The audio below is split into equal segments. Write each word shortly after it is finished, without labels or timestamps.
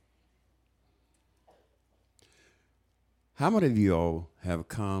How many of you all have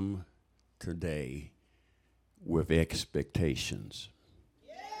come today with expectations?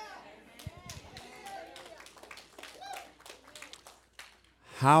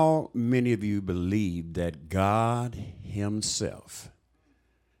 How many of you believe that God Himself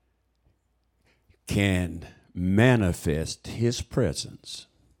can manifest His presence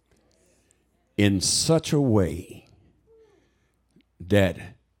in such a way that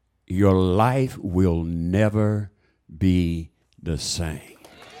your life will never be the same?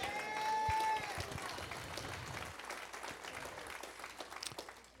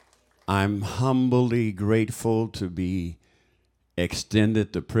 I'm humbly grateful to be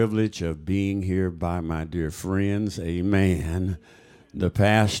extended the privilege of being here by my dear friends, amen, the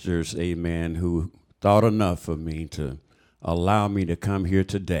pastors, amen, who thought enough of me to allow me to come here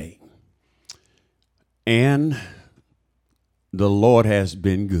today. And the Lord has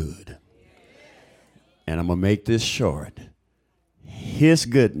been good. And I'm going to make this short. His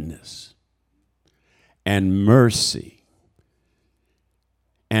goodness and mercy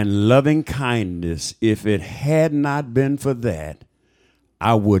and loving kindness, if it had not been for that,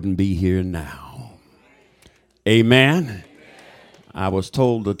 I wouldn't be here now. Amen. I was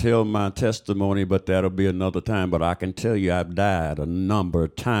told to tell my testimony, but that'll be another time. But I can tell you I've died a number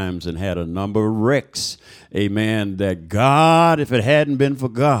of times and had a number of wrecks. Amen. That God, if it hadn't been for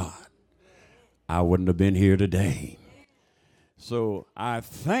God, I wouldn't have been here today. So I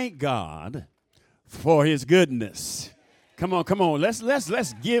thank God for His goodness. Come on.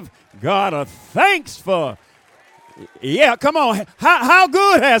 Let's give God a thanks for. Yeah, come on. How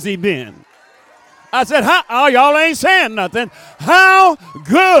good has He been? I said, y'all ain't saying nothing. How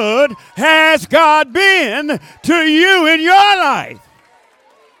good has God been to you in your life?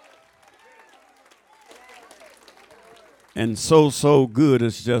 And so good,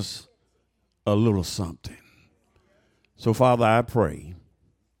 it's just a little something. So, Father, I pray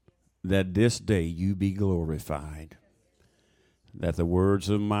that this day you be glorified, that the words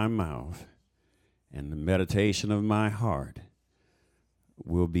of my mouth and the meditation of my heart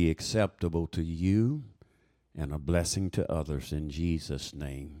will be acceptable to you and a blessing to others in Jesus'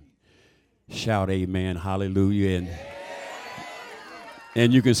 name. Shout amen, hallelujah,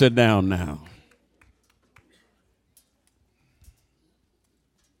 and you can sit down now.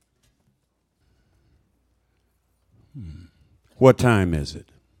 What time is it?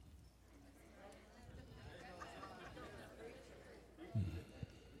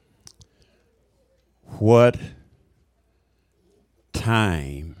 What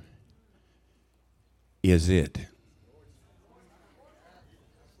time is it?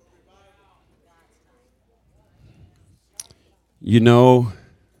 You know,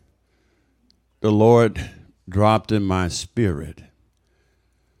 the Lord dropped in my spirit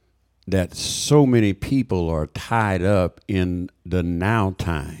that so many people are tied up in the now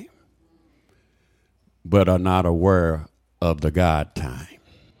time, but are not aware of the God time.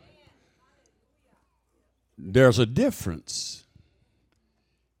 There's a difference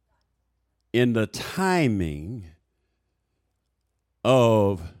in the timing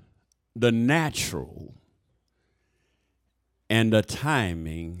of the natural and the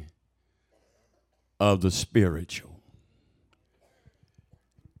timing of the spiritual.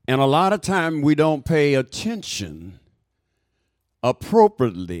 And a lot of time we don't pay attention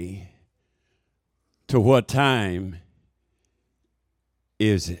appropriately to what time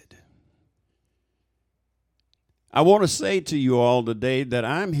is it. I want to say to you all today that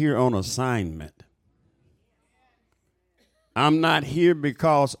I'm here on assignment. I'm not here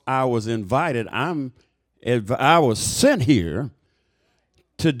because I was invited. I was sent here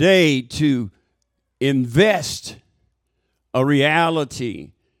today to invest a reality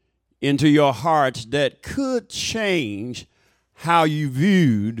into your hearts that could change how you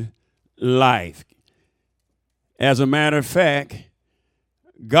viewed life. As a matter of fact,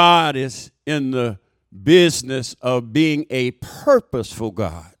 God is in the business of being a purposeful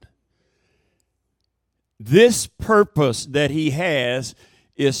God. This purpose that He has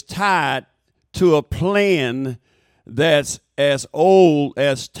is tied to a plan that's as old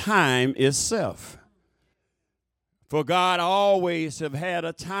as time itself. For God always have had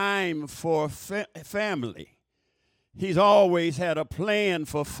a time for family. He's always had a plan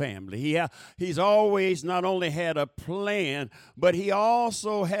for family. He's always not only had a plan, but He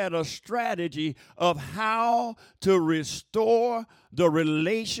also had a strategy of how to restore the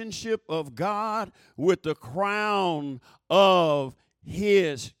relationship of God with the crown of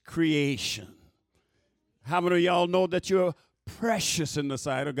His creation. How many of y'all know that you're precious in the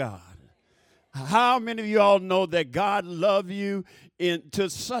sight of God? How many of y'all know that God loves you to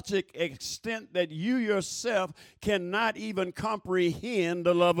such an extent that you yourself cannot even comprehend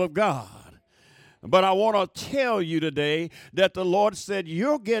the love of God. But I want to tell you today that the Lord said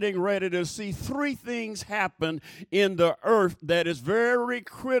you're getting ready to see three things happen in the earth that is very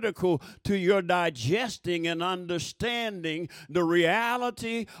critical to your digesting and understanding the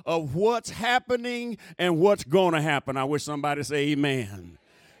reality of what's happening and what's going to happen. I wish somebody say amen.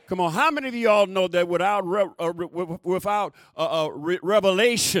 Come on, how many of y'all know that without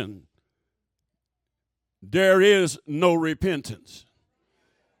revelation, there is no repentance?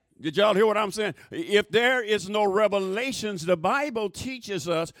 Did y'all hear what I'm saying? If there is no revelations, the Bible teaches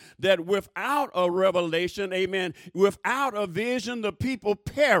us that without a revelation, amen, without a vision, the people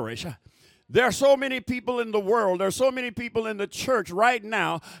perish. There are so many people in the world, there are so many people in the church right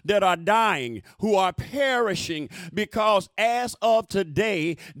now that are dying, who are perishing because as of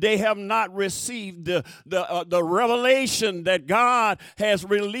today, they have not received the revelation that God has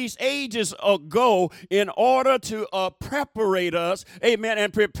released ages ago in order to preparate us, amen,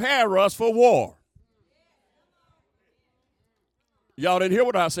 and prepare us for war. Y'all didn't hear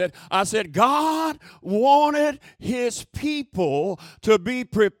what I said. I said God wanted his people to be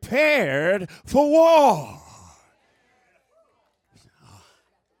prepared for war.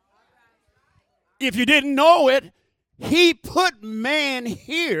 If you didn't know it, he put man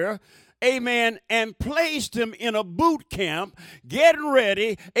here, amen, and placed him in a boot camp, getting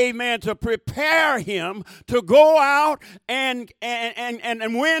ready, amen, to prepare him to go out and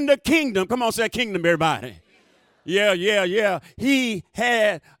win the kingdom. Come on, say kingdom, everybody. Yeah. He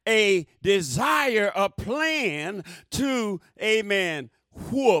had a desire, a plan to, amen,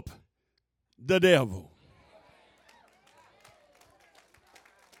 whoop the devil.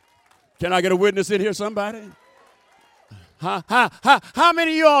 Can I get a witness in here, somebody? How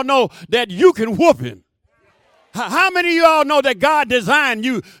many of y'all know that you can whoop him? How many of y'all know that God designed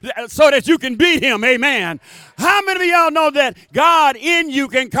you so that you can beat him? Amen. How many of y'all know that God in you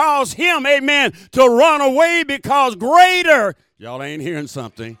can cause him, amen, to run away because greater, y'all ain't hearing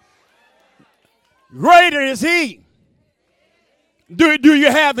something, greater is he. Do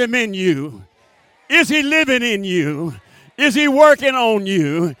you have him in you? Is he living in you? Is he working on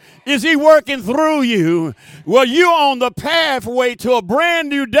you? Is he working through you? Well, you're on the pathway to a brand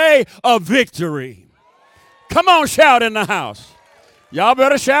new day of victory. Come on, shout in the house. Y'all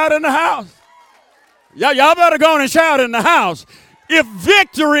better shout in the house. Y'all better go on and shout in the house. If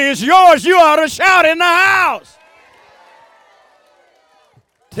victory is yours, you ought to shout in the house.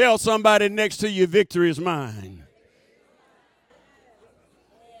 Tell somebody next to you, victory is mine.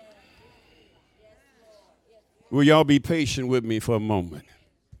 Will y'all be patient with me for a moment?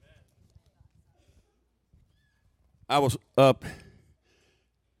 I was up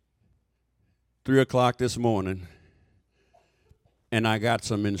 3 o'clock this morning, and I got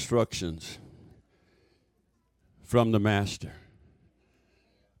some instructions from the master.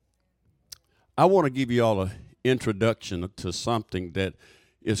 I want to give you all an introduction to something that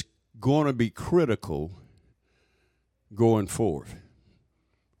is going to be critical going forward.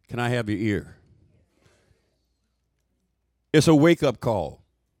 Can I have your ear? It's a wake-up call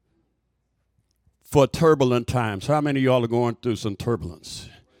for turbulent times. How many of y'all are going through some turbulence?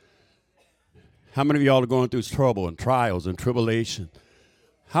 How many of y'all are going through trouble and trials and tribulation?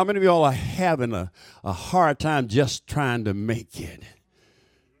 How many of y'all are having a hard time just trying to make it?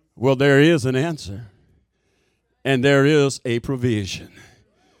 Well, there is an answer, and there is a provision.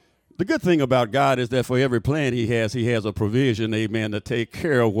 The good thing about God is that for every plan he has a provision, amen, to take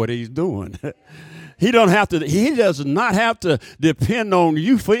care of what he's doing. He does not have to depend on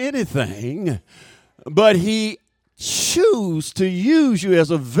you for anything, but he choose to use you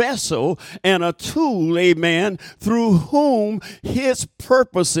as a vessel and a tool, amen, through whom his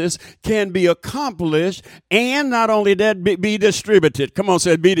purposes can be accomplished and not only that, be distributed. Come on,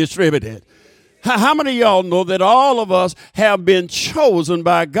 say be distributed. How many of y'all know that all of us have been chosen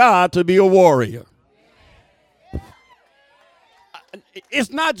by God to be a warrior? It's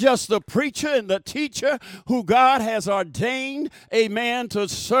not just the preacher and the teacher who God has ordained, amen, to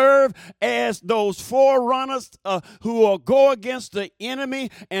serve as those forerunners who will go against the enemy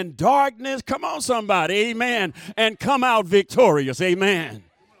and darkness. Come on, somebody, amen, and come out victorious, amen.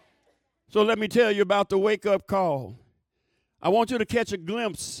 So let me tell you about the wake-up call. I want you to catch a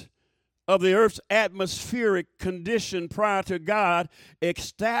glimpse of the earth's atmospheric condition prior to God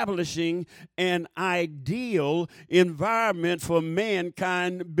establishing an ideal environment for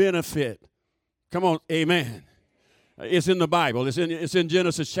mankind benefit. Come on, amen. It's in the Bible. It's in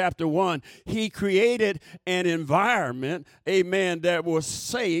Genesis chapter 1. He created an environment, amen, that was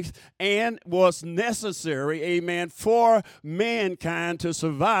safe and was necessary, amen, for mankind to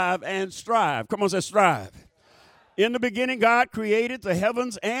survive and strive. Come on, say strive. In the beginning, God created the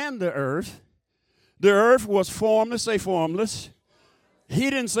heavens and the earth. The earth was formless. Say formless. He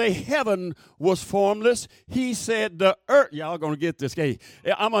didn't say heaven was formless. He said the earth. Y'all going to get this. Okay,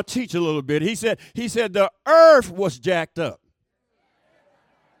 I'm going to teach a little bit. He said the earth was jacked up.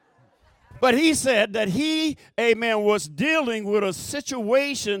 But he said that he, amen, was dealing with a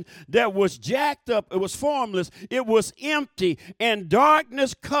situation that was jacked up. It was formless. It was empty. And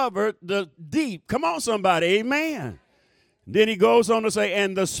darkness covered the deep. Come on, somebody. Amen. Then he goes on to say,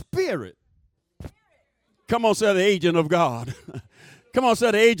 and the Spirit. Come on, say the agent of God. Come on,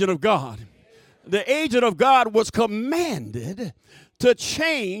 say the agent of God. The agent of God was commanded to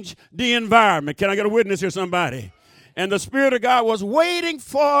change the environment. Can I get a witness here, somebody? And the Spirit of God was waiting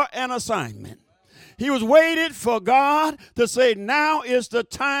for an assignment. He was waiting for God to say, now is the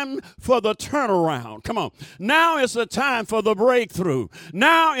time for the turnaround. Come on. Now is the time for the breakthrough.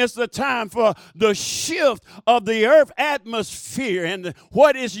 Now is the time for the shift of the earth atmosphere and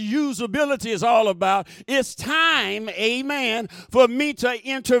what its usability is all about. It's time, amen, for me to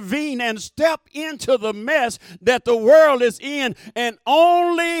intervene and step into the mess that the world is in. And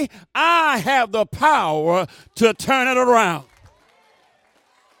only I have the power to turn it around.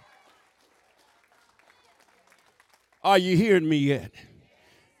 Are you hearing me yet?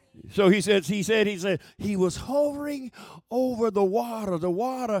 So he said, he was hovering over the water. The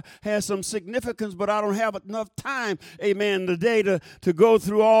water has some significance, but I don't have enough time, amen, today to go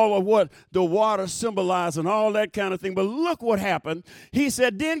through all of what the water symbolizes and all that kind of thing. But look what happened. He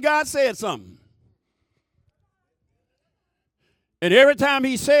said, then God said something. And every time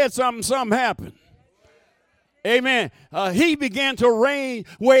he said something, something happened. Amen. He began to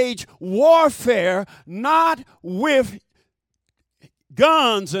wage warfare, not with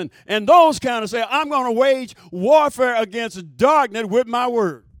guns and those kind of say, I'm going to wage warfare against darkness with my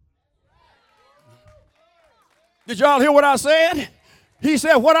word. Did y'all hear what I said? He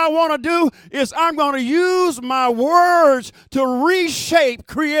said, what I want to do is I'm going to use my words to reshape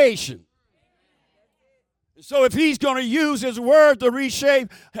creation. So if he's going to use his word to reshape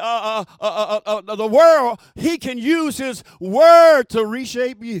the world, he can use his word to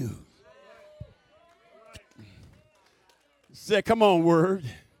reshape you. Say, come on, word.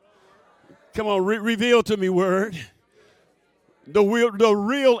 Come on, reveal to me, word. The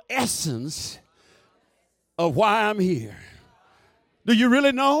real essence of why I'm here. Do you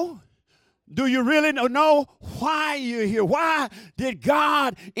really know? Do you really know why you're here? Why did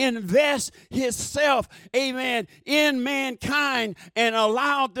God invest himself, amen, in mankind and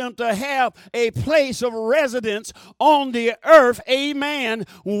allow them to have a place of residence on the earth, amen,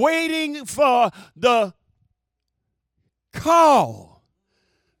 waiting for the call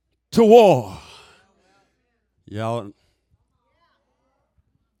to war? Y'all,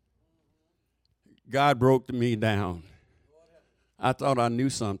 God broke me down. I thought I knew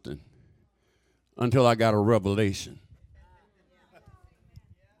something until I got a revelation.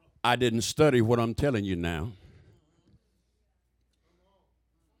 I didn't study what I'm telling you now.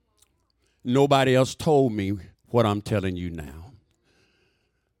 Nobody else told me what I'm telling you now.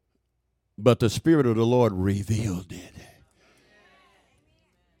 But the Spirit of the Lord revealed it.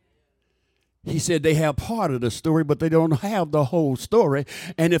 He said they have part of the story, but they don't have the whole story.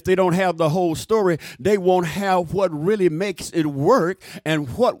 And if they don't have the whole story, they won't have what really makes it work and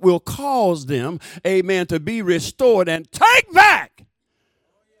what will cause them, amen, to be restored and take back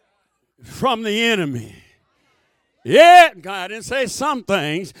from the enemy. Yeah, God didn't say some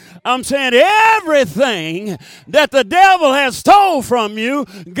things. I'm saying everything that the devil has stole from you,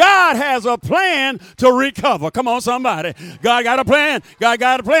 God has a plan to recover. Come on, somebody. God got a plan. God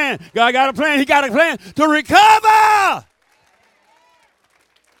got a plan. God got a plan. He got a plan to recover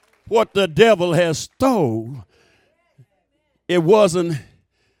what the devil has stole. It wasn't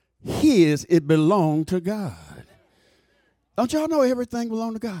his. It belonged to God. Don't y'all know everything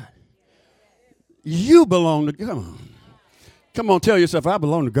belonged to God? You belong to God. Come on, tell yourself, I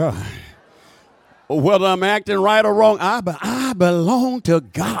belong to God. Whether I'm acting right or wrong, I belong to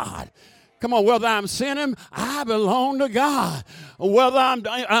God. Come on, whether I'm sinning, I belong to God. Whether I'm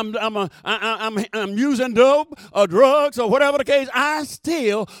using dope or drugs or whatever the case, I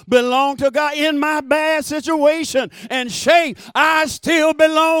still belong to God. In my bad situation and shape, I still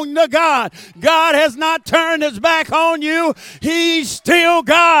belong to God. God has not turned his back on you. He's still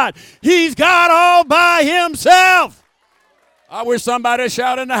God. He's God all by himself. I wish somebody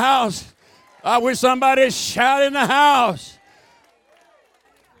shout in the house. I wish somebody shout in the house.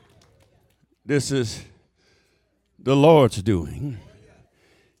 This is the Lord's doing,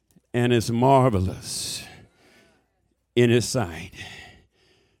 and it's marvelous in His sight.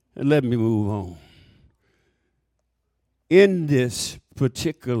 And let me move on. In this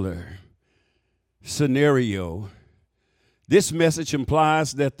particular scenario, this message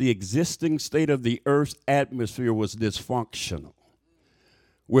implies that the existing state of the earth's atmosphere was dysfunctional,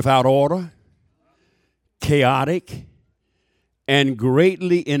 without order, chaotic, and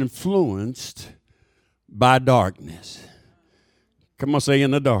greatly influenced by darkness. Come on, say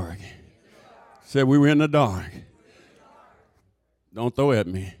in the dark. Say we were in the dark. Don't throw at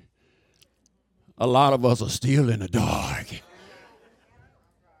me. A lot of us are still in the dark.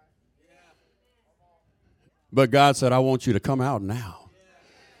 But God said, I want you to come out now.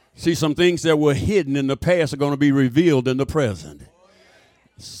 See, some things that were hidden in the past are going to be revealed in the present.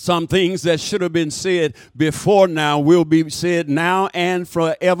 Some things that should have been said before now will be said now and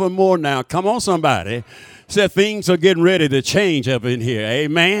forevermore now. Come on, somebody. Said things are getting ready to change up in here.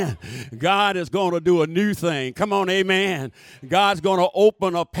 Amen. God is going to do a new thing. Come on, amen. God's going to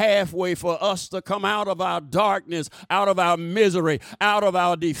open a pathway for us to come out of our darkness, out of our misery, out of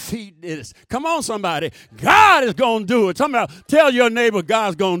our defeatedness. Come on, somebody. God is going to do it. Somebody tell your neighbor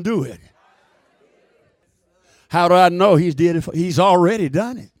God's going to do it. How do I know He's did it? He's already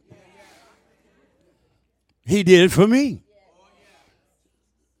done it. He did it for me.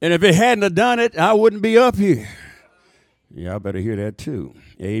 And if He hadn't have done it, I wouldn't be up here. Y'all better hear that too.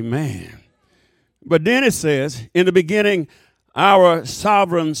 Amen. But then it says, in the beginning, our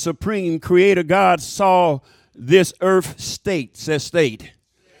sovereign, supreme creator God saw this earth state, says state,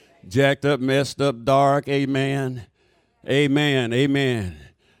 jacked up, messed up, dark. Amen. Amen. Amen.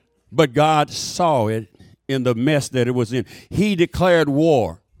 But God saw it in the mess that it was in. He declared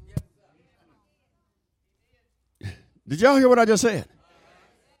war. Did y'all hear what I just said?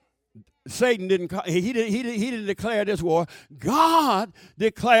 Satan didn't declare this war. God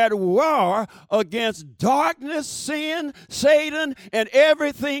declared war against darkness, sin, Satan, and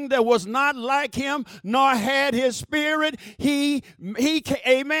everything that was not like Him, nor had His spirit.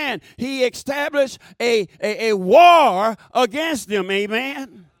 Amen. He established a war against them.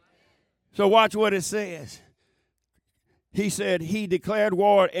 Amen. So watch what it says. He said He declared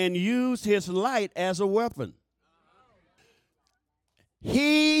war and used His light as a weapon.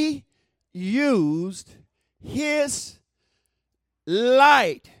 He used His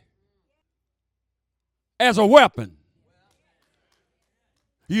light as a weapon.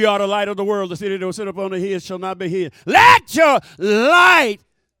 You are the light of the world. The city that will sit upon the hill shall not be hid. Let your light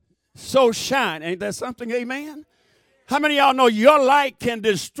so shine. Ain't that something, amen? How many of y'all know your light can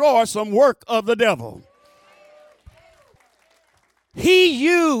destroy some work of the devil? He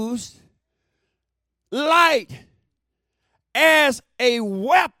used light as a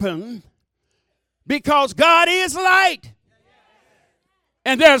weapon because God is light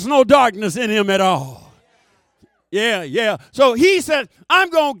and there's no darkness in Him at all. Yeah. So He said, I'm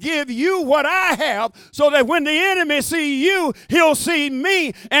going to give you what I have so that when the enemy see you, he'll see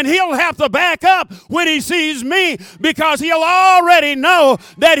me, and he'll have to back up when he sees me because he'll already know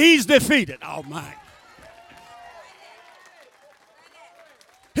that he's defeated. Oh, my.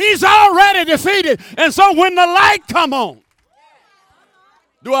 He's already defeated. And so when the light come on,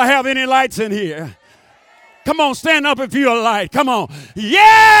 do I have any lights in here? Come on, stand up if you're a light. Come on.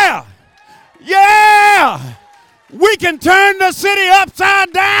 Yeah. We can turn the city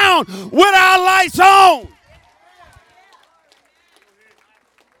upside down with our lights on.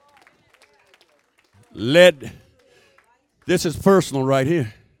 This is personal right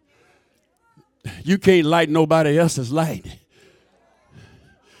here. You can't light nobody else's light.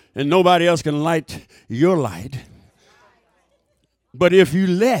 And nobody else can light your light. But if you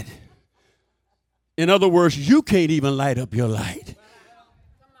let, in other words, you can't even light up your light.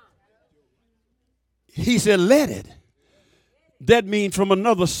 He said, let it. That means from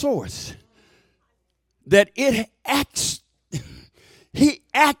another source. That it acts. He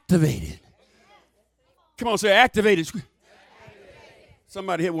activated. Come on, say activated.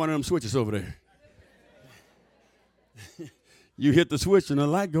 Somebody hit one of them switches over there. You hit the switch and the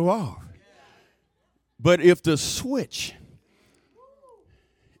light go off. But if the switch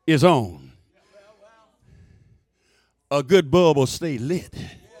is on, a good bulb will stay lit.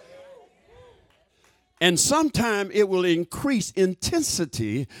 And sometimes it will increase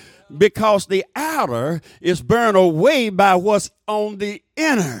intensity because the outer is burned away by what's on the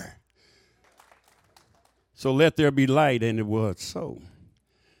inner. So let there be light, and it was so.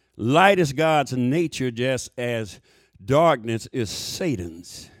 Light is God's nature, just as darkness is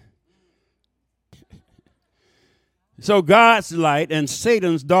Satan's. So God's light and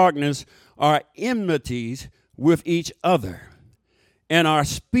Satan's darkness are enmities with each other and are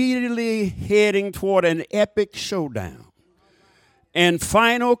speedily heading toward an epic showdown and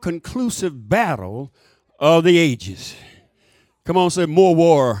final conclusive battle of the ages. Come on, say more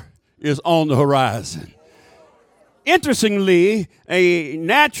war is on the horizon. Interestingly,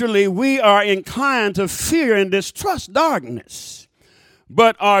 naturally, we are inclined to fear and distrust darkness,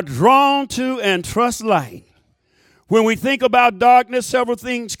 but are drawn to and trust light. When we think about darkness, several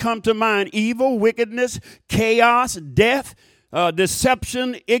things come to mind: evil, wickedness, chaos, death,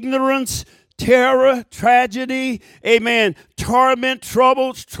 deception, ignorance, terror, tragedy, amen, torment,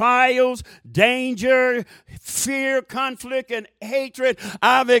 troubles, trials, danger, fear, conflict, and hatred.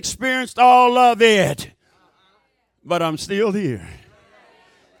 I've experienced all of it, but I'm still here.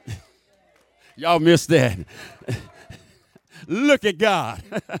 Y'all missed that. Look at God.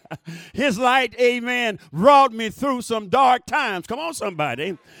 His light, amen, brought me through some dark times. Come on,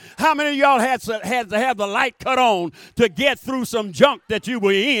 somebody. How many of y'all had to have the light cut on to get through some junk that you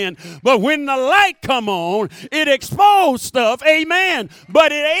were in? But when the light come on, it exposed stuff, amen.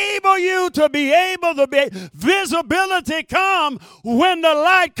 But it able you to be able to be, visibility come when the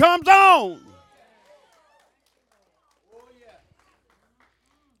light comes on.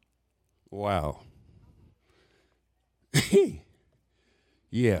 Wow.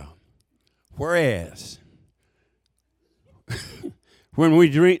 Yeah. Whereas, when we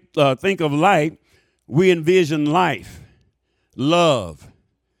think of light, we envision life, love,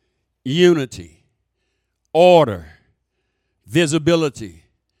 unity, order, visibility,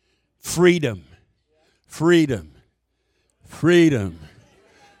 freedom, freedom, freedom,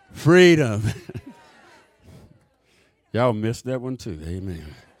 freedom. Y'all missed that one too.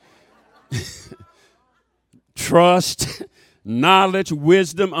 Amen. Trust, knowledge,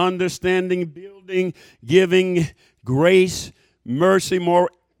 wisdom, understanding, building, giving, grace, mercy,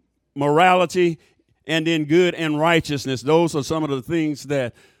 morality, and in good and righteousness. Those are some of the things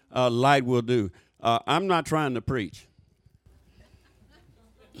that light will do. I'm not trying to preach.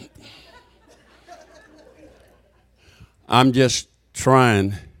 I'm just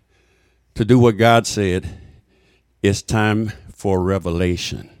trying to do what God said. It's time for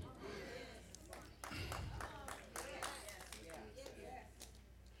revelation.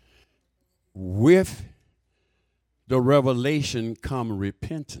 With the revelation come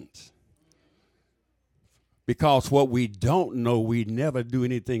repentance. Because what we don't know, we never do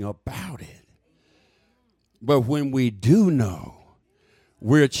anything about it. But when we do know,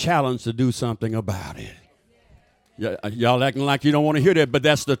 we're challenged to do something about it. Y'all acting like you don't want to hear that, but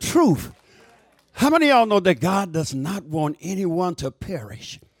that's the truth. How many of y'all know that God does not want anyone to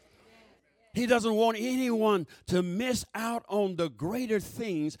perish? He doesn't want anyone to miss out on the greater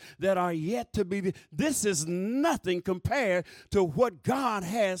things that are yet to be. This is nothing compared to what God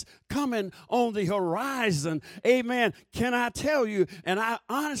has coming on the horizon. Amen. Can I tell you, and I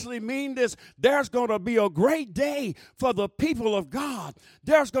honestly mean this, there's going to be a great day for the people of God.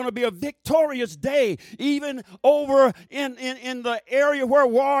 There's going to be a victorious day, even over in the area where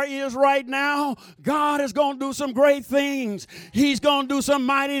war is right now. God is going to do some great things. He's going to do some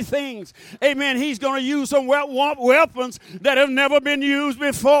mighty things. Amen. He's going to use some weapons that have never been used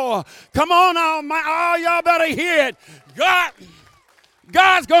before. Come on, all y'all better hear it.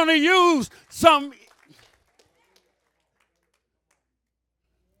 God's going to use some.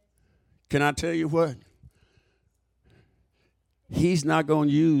 Can I tell you what? He's not going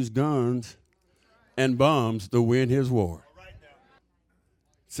to use guns and bombs to win his war.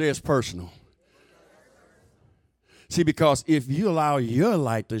 Say it's personal. See, because if you allow your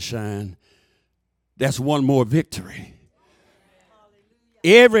light to shine, that's one more victory.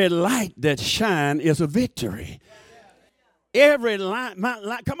 Every light that shines is a victory. Every life,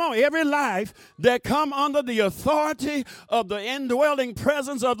 every life that come under the authority of the indwelling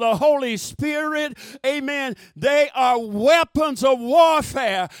presence of the Holy Spirit, amen, they are weapons of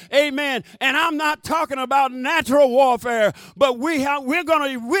warfare, amen. And I'm not talking about natural warfare, but we're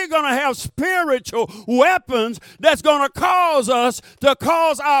gonna have spiritual weapons that's gonna cause us to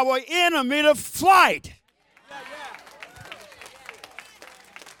cause our enemy to flight.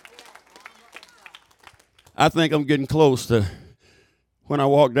 I think I'm getting close to when I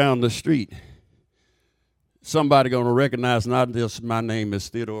walk down the street, somebody going to recognize not just my name is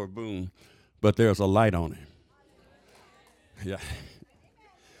Theodore Boone, but there's a light on it. Yeah.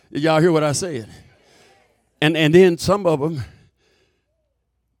 Y'all hear what I said? And then some of them,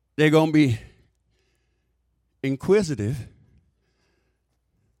 they're going to be inquisitive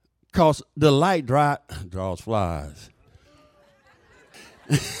because the light draws flies.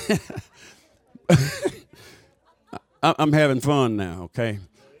 I'm having fun now, okay?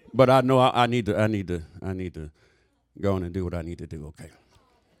 But I know I need to go on and do what I need to do, okay?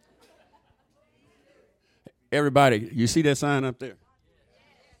 Everybody, you see that sign up there?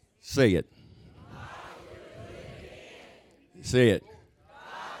 Say it. Say it.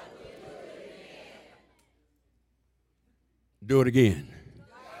 Do it again.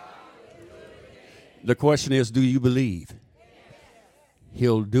 The question is, do you believe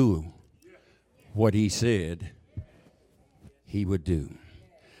he'll do what he said he would do?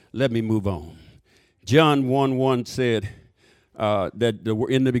 Let me move on. John 1:1 said that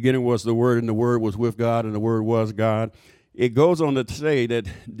in the beginning was the Word, and the Word was with God, and the Word was God. It goes on to say that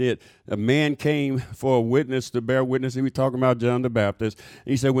a man came for a witness, to bear witness. He was talking about John the Baptist.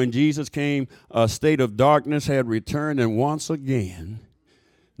 He said when Jesus came, a state of darkness had returned, and once again,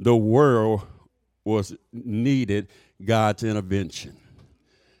 the world was needed God's intervention.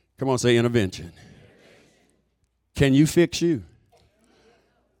 Come on, say intervention. Can you fix you?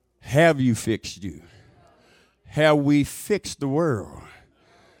 Have you fixed you? Have we fixed the world?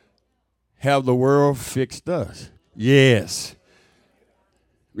 Have the world fixed us? Yes.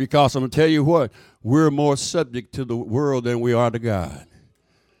 Because I'm going to tell you what, we're more subject to the world than we are to God.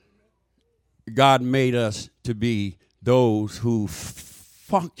 God made us to be those who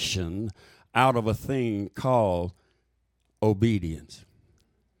function out of a thing called obedience.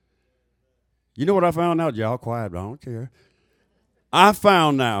 You know what I found out? Y'all quiet, but I don't care. I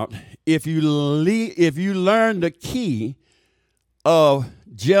found out if you learn the key of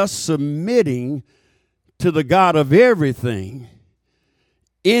just submitting to the God of everything,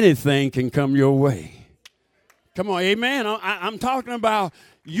 anything can come your way. Come on, amen. I'm talking about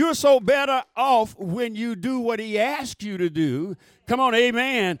you're so better off when you do what he asks you to do. Come on,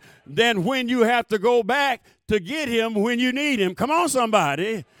 amen. Than when you have to go back to get him when you need him. Come on,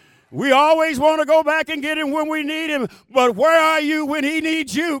 somebody. We always want to go back and get him when we need him, but where are you when he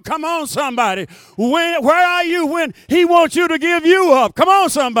needs you? Come on, somebody. Where are you when he wants you to give you up? Come on,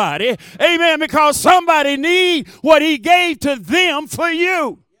 somebody. Amen, because somebody need what he gave to them for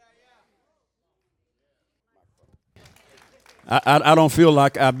you. I don't feel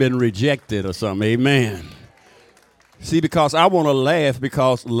like I've been rejected or something. Amen. See, because I want to laugh,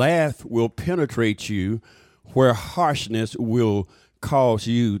 because laugh will penetrate you where harshness will cause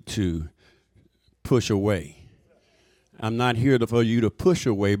you to push away. I'm not here for you to push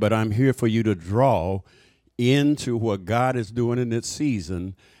away, but I'm here for you to draw into what God is doing in this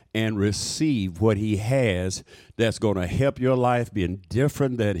season and receive what he has that's going to help your life be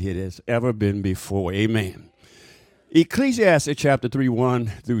different than it has ever been before. Amen. Ecclesiastes chapter 3, 1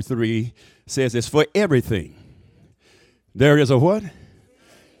 through 3 says it's for everything. There is a what?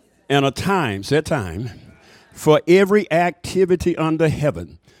 And a time, set time, for every activity under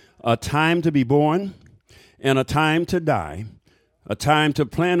heaven, a time to be born and a time to die, a time to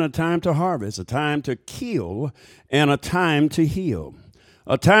plant, a time to harvest, a time to kill and a time to heal,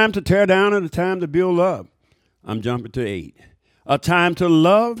 a time to tear down and a time to build up. I'm jumping to 8. A time to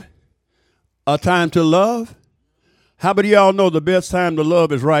love, a time to love. How many of y'all know the best time to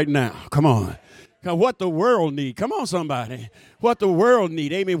love is right now? Come on. What the world need. Come on, somebody. What the world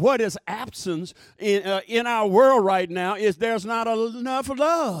need. Amen. What is absence in our world right now is there's not enough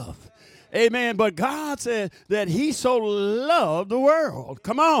love. Amen. But God said that he so loved the world.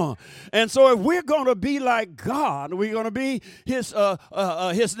 Come on. And so if we're going to be like God, we're going to be his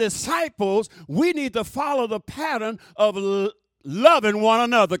disciples, we need to follow the pattern of loving one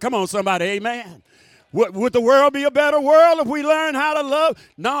another. Come on, somebody. Amen. Would the world be a better world if we learn how to love?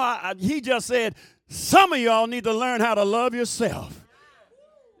 No, he just said, some of y'all need to learn how to love yourself.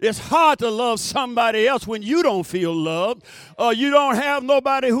 It's hard to love somebody else when you don't feel loved or you don't have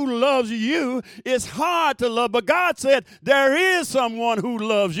nobody who loves you. It's hard to love, but God said there is someone who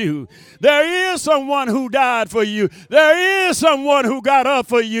loves you. There is someone who died for you. There is someone who got up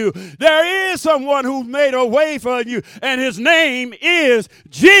for you. There is someone who made a way for you, and his name is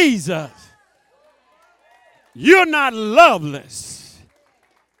Jesus. You're not loveless.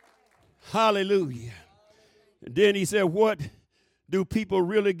 Hallelujah. And then he said, what do people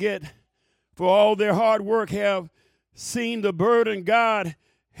really get for all their hard work? Have seen the burden God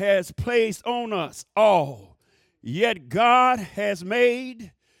has placed on us all. Yet God has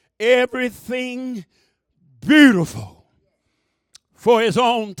made everything beautiful for his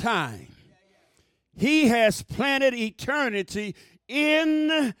own time. He has planted eternity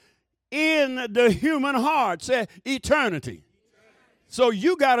in the human heart. Say eternity. So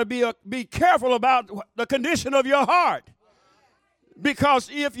you got to be careful about the condition of your heart. Because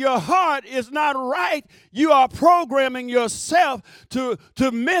if your heart is not right, you are programming yourself to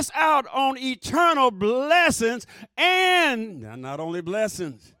miss out on eternal blessings, and not only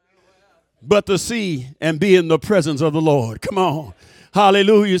blessings, but to see and be in the presence of the Lord. Come on.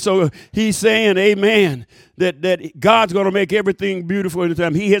 Hallelujah. So he's saying, amen, that God's going to make everything beautiful in the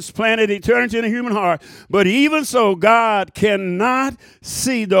time. He has planted eternity in the human heart. But even so, God cannot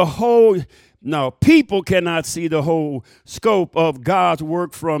see the whole. No, people cannot see the whole scope of God's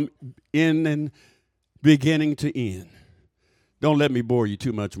work from in and beginning to end. Don't let me bore you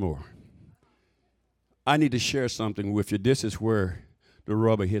too much more. I need to share something with you. This is where the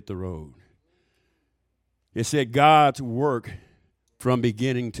rubber hit the road. It said God's work from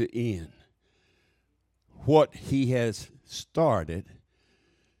beginning to end. What he has started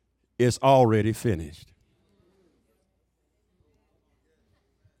is already finished.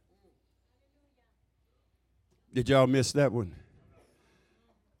 Did y'all miss that one?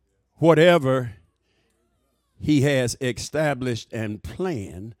 Whatever he has established and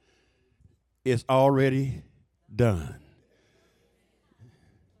planned is already done.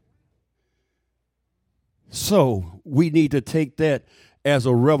 So we need to take that as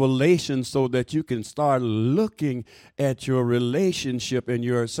a revelation so that you can start looking at your relationship and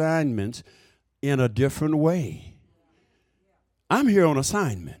your assignments in a different way. I'm here on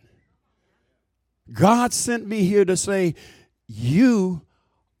assignment. God sent me here to say, you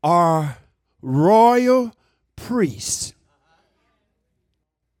are royal priests.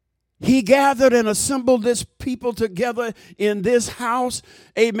 He gathered and assembled this people together in this house,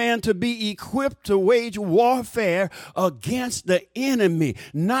 amen, to be equipped to wage warfare against the enemy,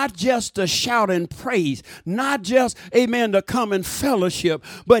 not just to shout and praise, not just, amen, to come in fellowship,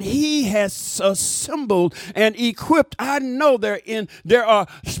 but he has assembled and equipped. I know there are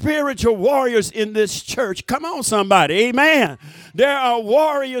spiritual warriors in this church. Come on, somebody, amen. There are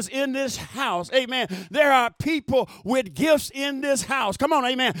warriors in this house, amen. There are people with gifts in this house. Come on,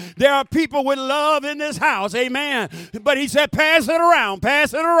 amen. There are people with love in this house, amen. But he said, pass it around,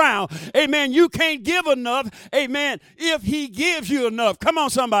 amen. You can't give enough, amen, if he gives you enough. Come on,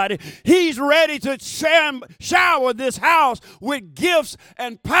 somebody. He's ready to shower this house with gifts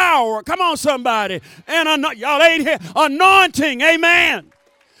and power. Come on, somebody. And y'all ain't here. Anointing, amen.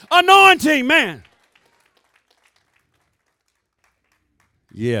 Anointing, man.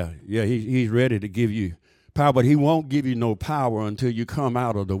 Yeah, he's ready to give you power, but he won't give you no power until you come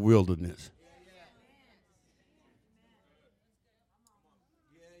out of the wilderness.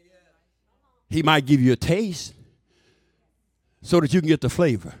 He might give you a taste so that you can get the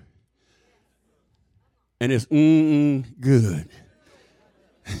flavor. And it's good.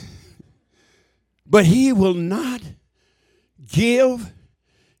 But he will not give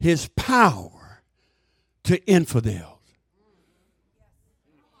his power to infidels.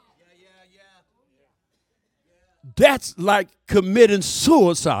 That's like committing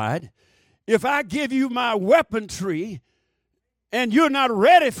suicide. If I give you my weaponry and you're not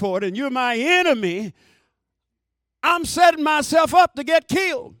ready for it and you're my enemy, I'm setting myself up to get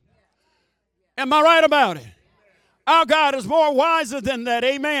killed. Am I right about it? Our God is more wiser than that,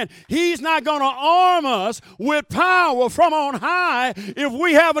 amen. He's not going to arm us with power from on high if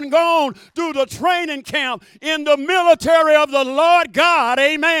we haven't gone through the training camp in the military of the Lord God,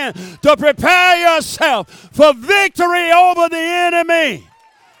 amen, to prepare yourself for victory over the enemy.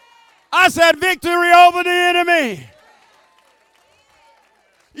 I said victory over the enemy.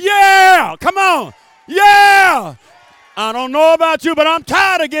 Yeah, come on. Yeah. I don't know about you, but I'm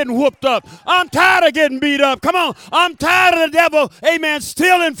tired of getting whooped up. I'm tired of getting beat up. Come on. I'm tired of the devil, amen,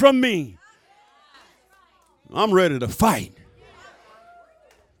 stealing from me. I'm ready to fight.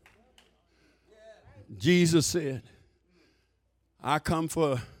 Jesus said, I come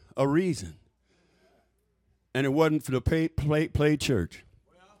for a reason. And it wasn't for the play church.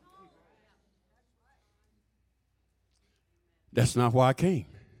 That's not why I came.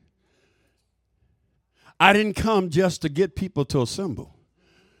 I didn't come just to get people to assemble.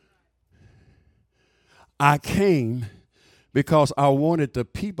 I came because I wanted the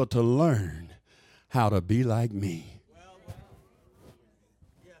people to learn how to be like me. How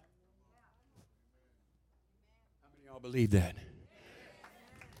many of y'all believe that?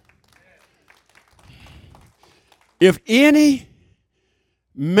 If any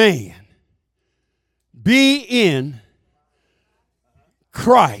man be in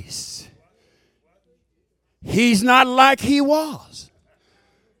Christ, he's not like he was.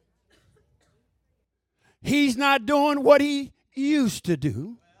 He's not doing what he used to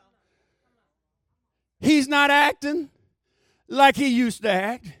do. He's not acting like he used to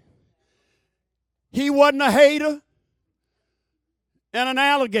act. He wasn't a hater. and an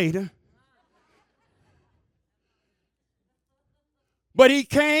alligator. But he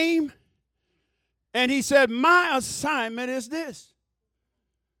came and he said, my assignment is this: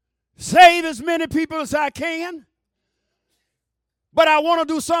 save as many people as I can. But I want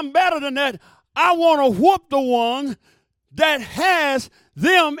to do something better than that. I want to whoop the one that has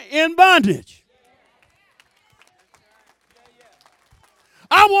them in bondage.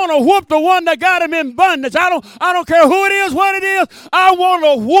 I want to whoop the one that got him in bondage. I don't care who it is, what it is. I want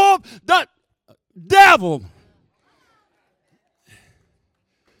to whoop the devil.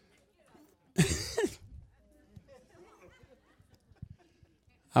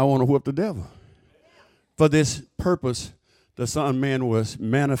 I want to whoop the devil. For this purpose, the Son of Man was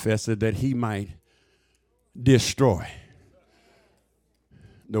manifested that he might destroy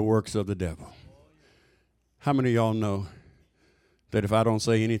the works of the devil. How many of y'all know that if I don't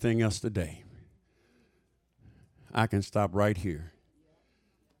say anything else today, I can stop right here?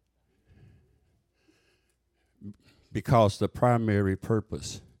 Because the primary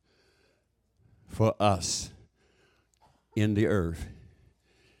purpose for us in the earth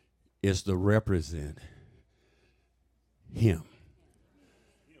is to represent him.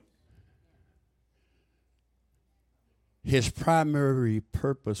 His primary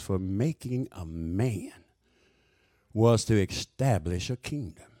purpose for making a man was to establish a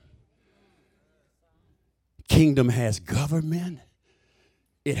kingdom. Kingdom has government.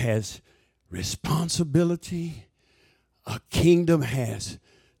 It has responsibility. A kingdom has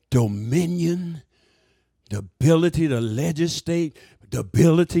dominion, the ability to legislate, the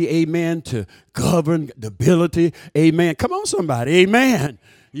ability, amen, to govern, the ability, amen. Come on, somebody, amen.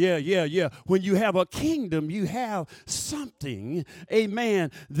 Yeah. When you have a kingdom, you have something,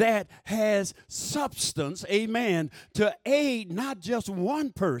 amen, that has substance, amen, to aid not just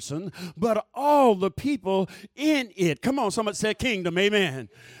one person, but all the people in it. Come on, somebody say kingdom, amen.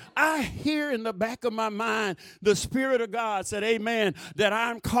 I hear in the back of my mind the Spirit of God said, amen, that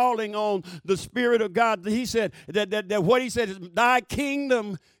I'm calling on the Spirit of God. He said that what he said is, thy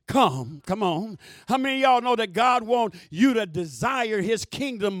kingdom come. Come on. How many of y'all know that God wants you to desire his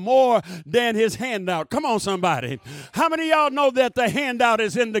kingdom more than his handout? Come on, somebody. How many of y'all know that the handout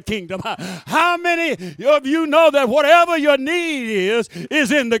is in the kingdom? How many of you know that whatever your need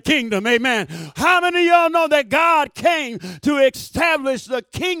is in the kingdom? Amen. How many of y'all know that God came to establish the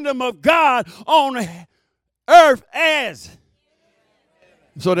kingdom of God on earth as?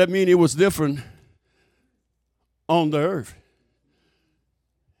 So that means it was different on the earth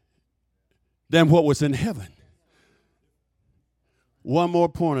than what was in heaven. One more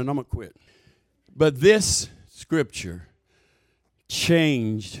point and I'm going to quit. But this scripture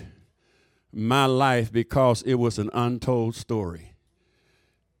changed my life because it was an untold story.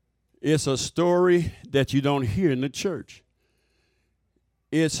 It's a story that you don't hear in the church.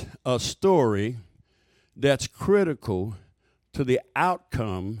 It's a story that's critical to the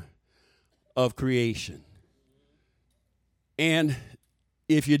outcome of creation. And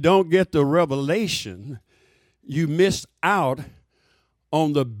if you don't get the revelation, you miss out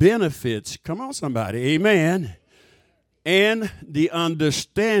on the benefits. Come on, somebody. Amen. And the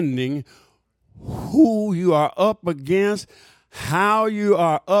understanding who you are up against, how you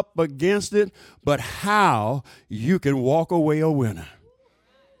are up against it, but how you can walk away a winner.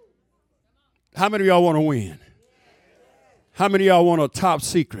 How many of y'all want to win? How many of y'all want a top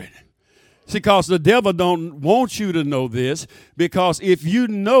secret? See, because the devil don't want you to know this, because if you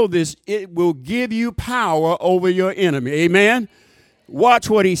know this, it will give you power over your enemy. Amen? Watch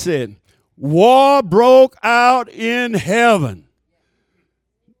what he said. War broke out in heaven.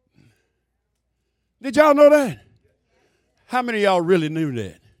 Did y'all know that? How many of y'all really knew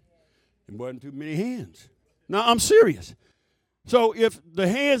that? It wasn't too many hands. No, I'm serious. So if the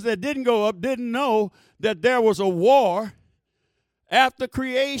hands that didn't go up didn't know that there was a war after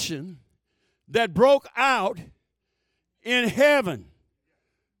creation that broke out in heaven.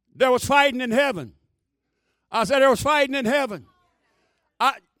 There was fighting in heaven. I said there was fighting in heaven.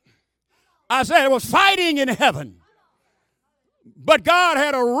 I said there was fighting in heaven. But God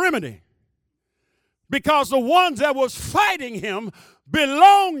had a remedy, because the ones that was fighting him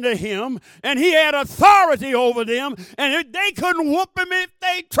belonged to him, and he had authority over them, and they couldn't whoop him if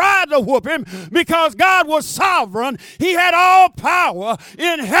they tried to whoop him, because God was sovereign. He had all power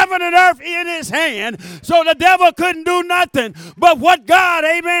in heaven and earth in his hand, so the devil couldn't do nothing but what God,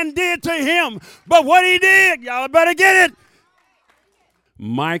 amen, did to him. But what he did, y'all better get it.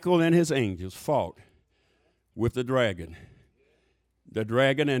 Michael and his angels fought with the dragon. The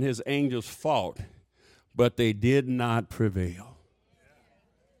dragon and his angels fought, but they did not prevail.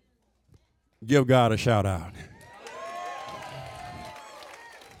 Give God a shout out.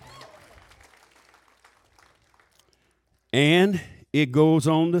 And it goes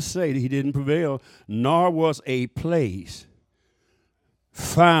on to say that he didn't prevail, nor was a place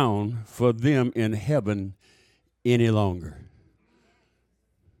found for them in heaven any longer.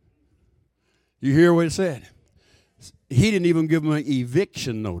 You hear what it said? He didn't even give them an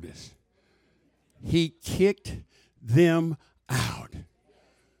eviction notice. He kicked them out.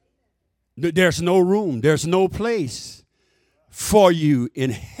 There's no room. There's no place for you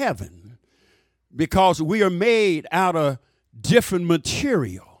in heaven because we are made out of different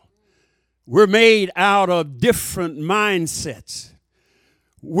material. We're made out of different mindsets.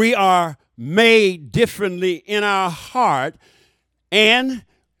 We are made differently in our heart, and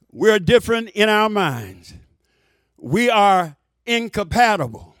we're different in our minds. We are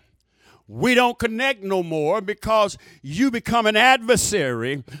incompatible. We don't connect no more because you become an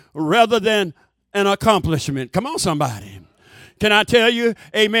adversary rather than an accomplishment. Come on, somebody. Can I tell you,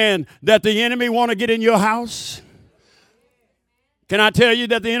 amen, that the enemy want to get in your house? Can I tell you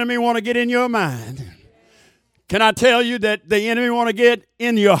that the enemy want to get in your mind? Can I tell you that the enemy want to get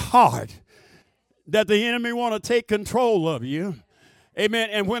in your heart? That the enemy want to take control of you? Amen.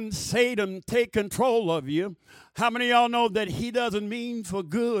 And when Satan take control of you, how many of y'all know that he doesn't mean for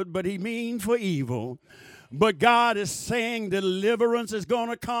good, but he means for evil? But God is saying deliverance is going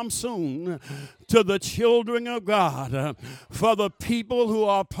to come soon to the children of God. For the people who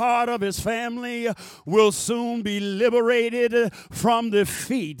are part of his family will soon be liberated from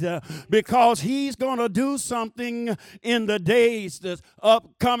defeat because he's going to do something in the days that's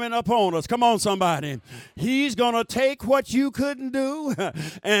coming upon us. Come on, somebody. He's going to take what you couldn't do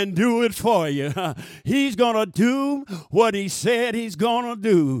and do it for you. He's going to do what he said he's going to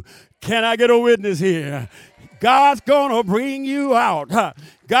do. Can I get a witness here? God's going to bring you out.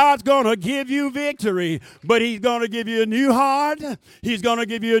 God's going to give you victory, but he's going to give you a new heart. He's going to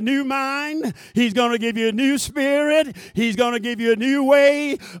give you a new mind. He's going to give you a new spirit. He's going to give you a new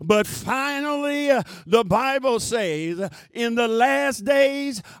way. But finally, the Bible says, in the last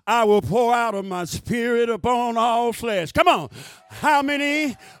days, I will pour out of my spirit upon all flesh. Come on. How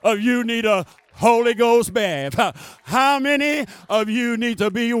many of you need a Holy Ghost bath? How many of you need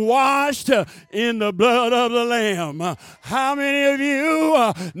to be washed in the blood of the Lamb? How many of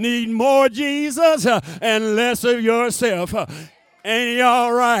you need more Jesus and less of yourself? Ain't he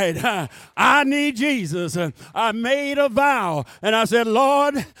all right? I need Jesus. I made a vow and I said,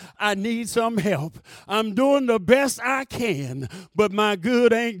 Lord, I need some help. I'm doing the best I can, but my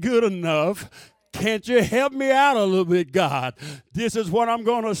good ain't good enough. Can't you help me out a little bit, God? This is what I'm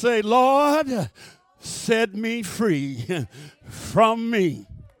going to say. Lord, set me free from me.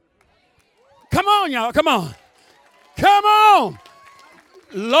 Come on, y'all. Come on. Come on.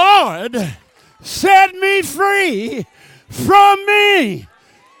 Lord, set me free from me.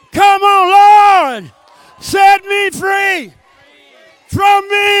 Come on, Lord. Set me free from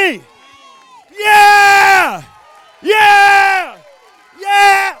me. Yeah. Yeah.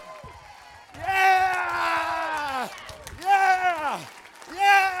 Yeah. Yeah! Yeah!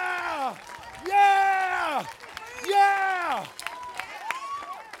 Yeah! Yeah! Yeah!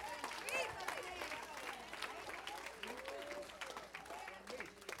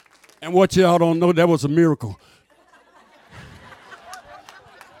 And what y'all don't know, that was a miracle.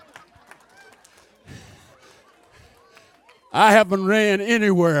 I haven't ran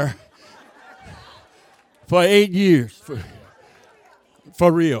anywhere for 8 years.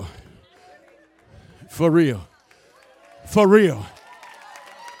 For real. For real. For real.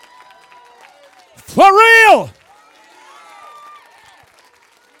 For real.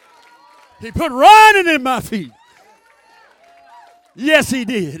 He put running in my feet. Yes, he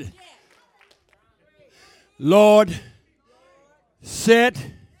did. Lord, set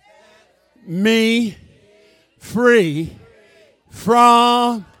me free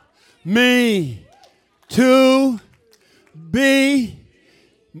from me to be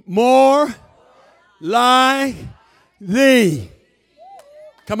more like thee.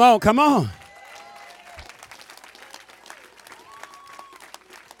 Come on, come on.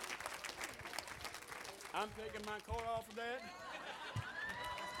 I'm taking my coat off of that.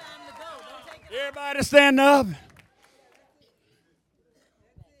 It's time to go. Don't take it. Everybody stand up.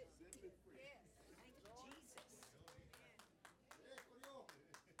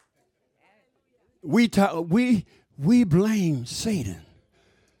 We blame Satan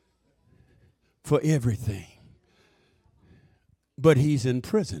for everything. But he's in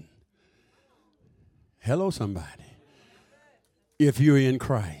prison. Hello, somebody. If you're in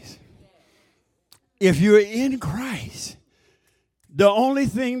Christ. If you're in Christ, the only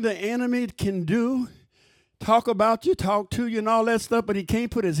thing the enemy can do, talk about you, talk to you and all that stuff, but he can't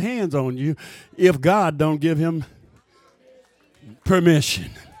put his hands on you if God don't give him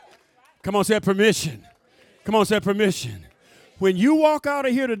Permission. Come on, say permission. Come on, say permission. When you walk out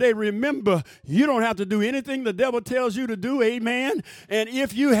of here today, remember, you don't have to do anything the devil tells you to do, amen? And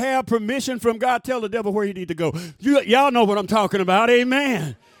if you have permission from God, tell the devil where you need to go. Y'all know what I'm talking about,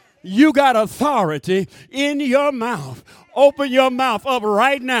 amen? You got authority in your mouth. Open your mouth up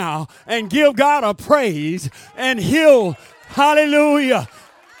right now and give God a praise, and he'll, hallelujah.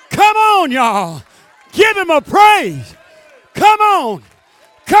 Come on, y'all. Give him a praise. Come on.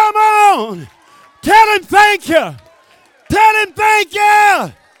 Come on. Tell him thank you. Tell him thank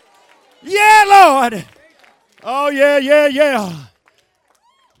you. Yeah, Lord. Oh, yeah.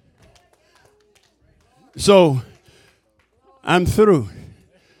 So, I'm through.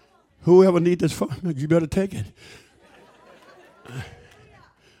 Whoever needs this phone, you better take it.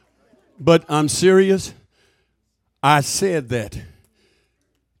 But I'm serious. I said that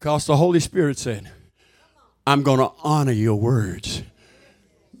because the Holy Spirit said, I'm going to honor your words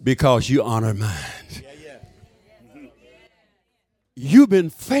because you honor mine. You've been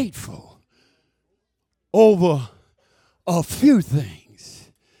faithful over a few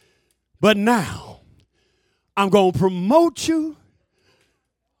things. But now, I'm going to promote you.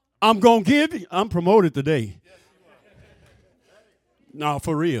 I'm going to give you. I'm promoted today. No,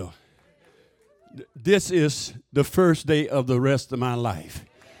 for real. This is the first day of the rest of my life.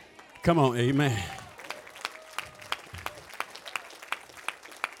 Come on, amen.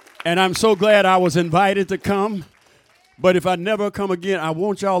 And I'm so glad I was invited to come. But if I never come again, I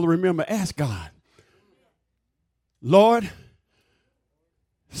want y'all to remember, ask God, Lord,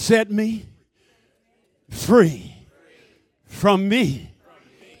 set me free from me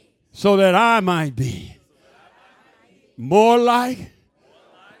so that I might be more like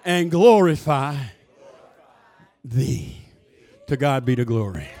and glorify thee. To God be the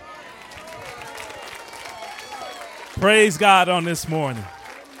glory. Praise God on this morning.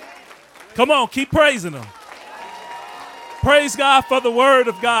 Come on, keep praising him. Praise God for the word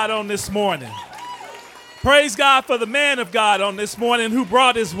of God on this morning. Praise God for the man of God on this morning who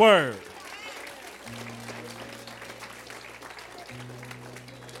brought his word.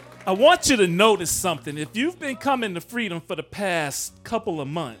 I want you to notice something. If you've been coming to Freedom for the past couple of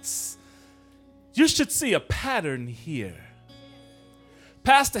months, you should see a pattern here.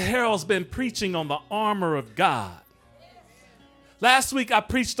 Pastor Harold's been preaching on the armor of God. Last week, I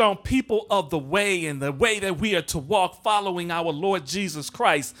preached on people of the way and the way that we are to walk following our Lord Jesus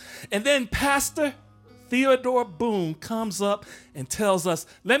Christ. And then Pastor Theodore Boone comes up and tells us,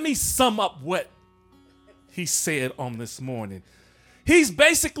 let me sum up what he said on this morning. He's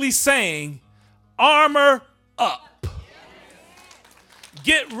basically saying, armor up.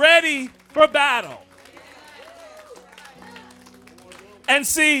 Get ready for battle. And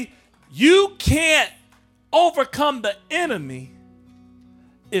see, you can't overcome the enemy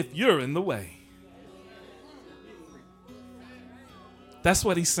if you're in the way. That's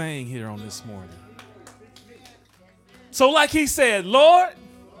what he's saying here on this morning. So like he said, Lord,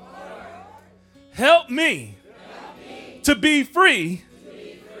 help me to be free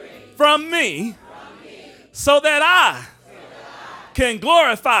from me so that I can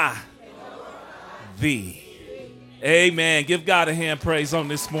glorify thee. Amen. Give God a hand praise on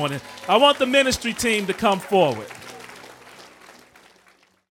this morning. I want the ministry team to come forward.